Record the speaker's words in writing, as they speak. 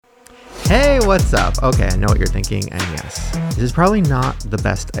Hey, what's up? Okay, I know what you're thinking, and yes, this is probably not the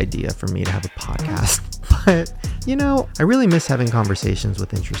best idea for me to have a podcast, but you know, I really miss having conversations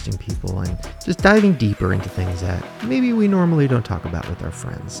with interesting people and just diving deeper into things that maybe we normally don't talk about with our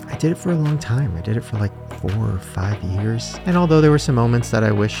friends. I did it for a long time. I did it for like 4 or 5 years, and although there were some moments that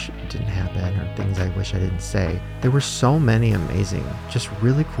I wish didn't happen or things I wish I didn't say, there were so many amazing, just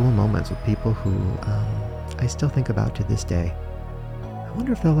really cool moments with people who I still think about to this day. I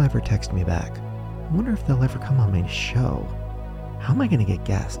wonder if they'll ever text me back. I wonder if they'll ever come on my show. How am I going to get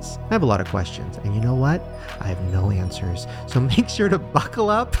guests? I have a lot of questions, and you know what? I have no answers. So make sure to buckle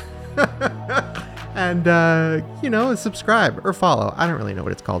up and, subscribe or follow. I don't really know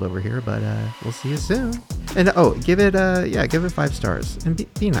what it's called over here, but we'll see you soon. And give it 5 stars and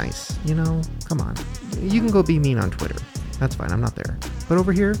be nice. You know, come on. You can go be mean on Twitter. That's fine. I'm not there. But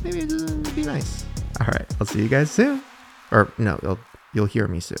over here, maybe just be nice. All right. I'll see you guys soon. Or no, you'll hear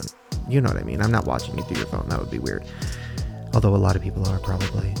me soon. You know what I mean. I'm not watching you through your phone. That would be weird. Although a lot of people are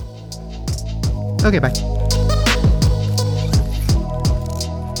probably. Okay, bye.